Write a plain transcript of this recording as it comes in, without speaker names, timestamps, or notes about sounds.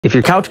If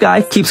you're couch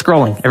guy, keep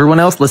scrolling. Everyone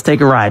else, let's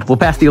take a ride. We'll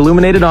pass the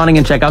illuminated awning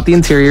and check out the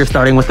interior,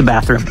 starting with the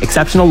bathroom.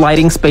 Exceptional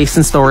lighting, space,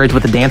 and storage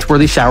with a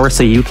dance-worthy shower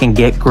so you can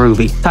get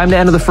groovy. Time to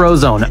enter the Fro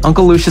Zone.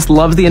 Uncle Lucius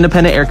loves the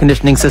independent air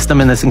conditioning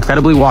system in this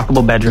incredibly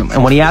walkable bedroom.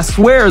 And when he asks,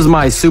 where's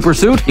my super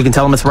suit? You can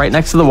tell him it's right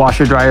next to the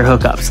washer-dryer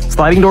hookups.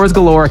 Sliding doors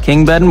galore, a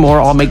king bed, and more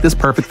all make this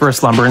perfect for a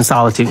slumber in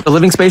solitude. The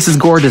living space is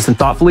gorgeous and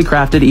thoughtfully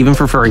crafted even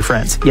for furry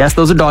friends. Yes,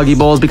 those are doggy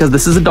bowls because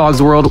this is a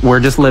dog's world.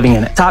 We're just living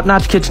in it.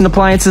 Top-notch kitchen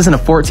appliances and a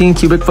 14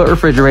 cubic foot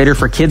refrigerator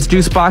for kids'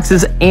 juice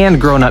boxes and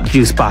grown-up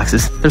juice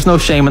boxes. There's no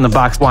shame in the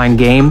box wine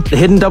game. The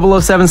hidden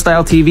 007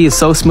 style TV is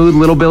so smooth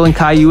little Bill and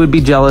Caillou would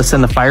be jealous,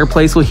 and the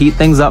fireplace will heat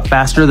things up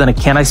faster than a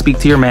can I speak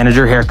to your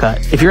manager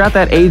haircut. If you're at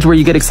that age where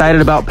you get excited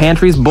about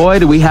pantries, boy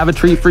do we have a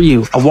treat for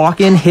you. A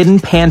walk-in hidden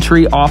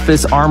pantry,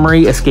 office,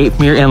 armory, escape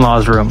from your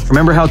in-laws room.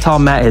 Remember how tall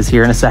Matt is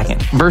here in a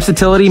second.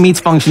 Versatility meets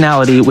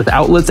functionality with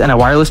outlets and a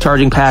wireless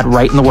charging pad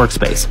right in the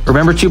workspace.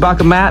 Remember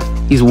Chewbacca Matt?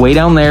 He's way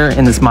down there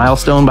in this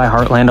Milestone by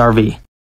Heartland RV.